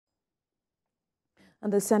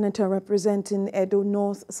And the senator representing Edo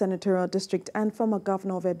North Senatorial District and former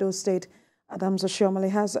governor of Edo State, Adams Oshiomhole,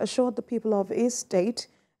 has assured the people of his state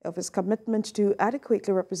of his commitment to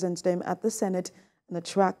adequately represent them at the Senate and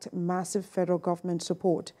attract massive federal government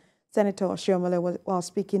support. Senator Oshiomhole, while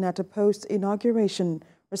speaking at a post-inauguration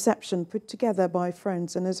reception put together by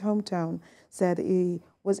friends in his hometown, said he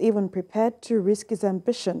was even prepared to risk his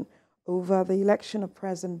ambition over the election of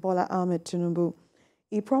President Bola Ahmed Tinubu.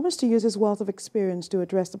 He promised to use his wealth of experience to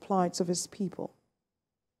address the plights of his people.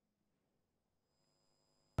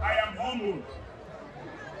 I am humbled.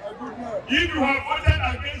 If you have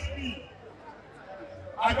voted against me,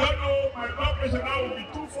 I don't know, my blood pressure now will be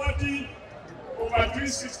 240 over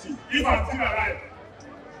 360 if I'm still alive.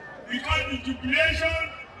 Because the jubilation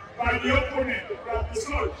by the opponent will be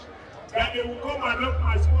such that they will come and knock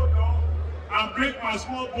my small door and break my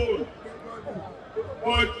small bowl.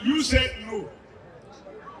 But you said no.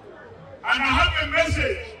 And I have a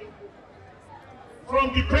message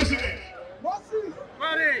from the president.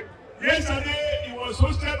 Yesterday, he was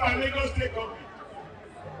hosted by Lagos State government.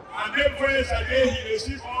 And then yesterday, he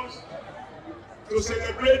received us to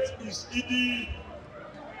celebrate his Idi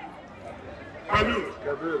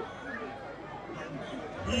Kabir.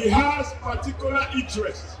 He has particular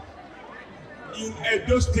interest in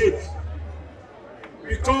Edo State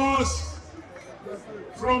because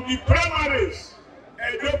from the primaries,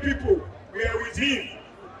 Edo people were with him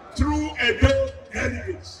through Edo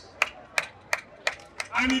delegates.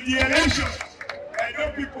 And in the elections,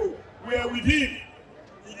 Edo people were with him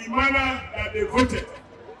in the manner that they voted.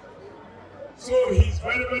 So he's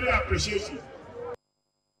very, very appreciative.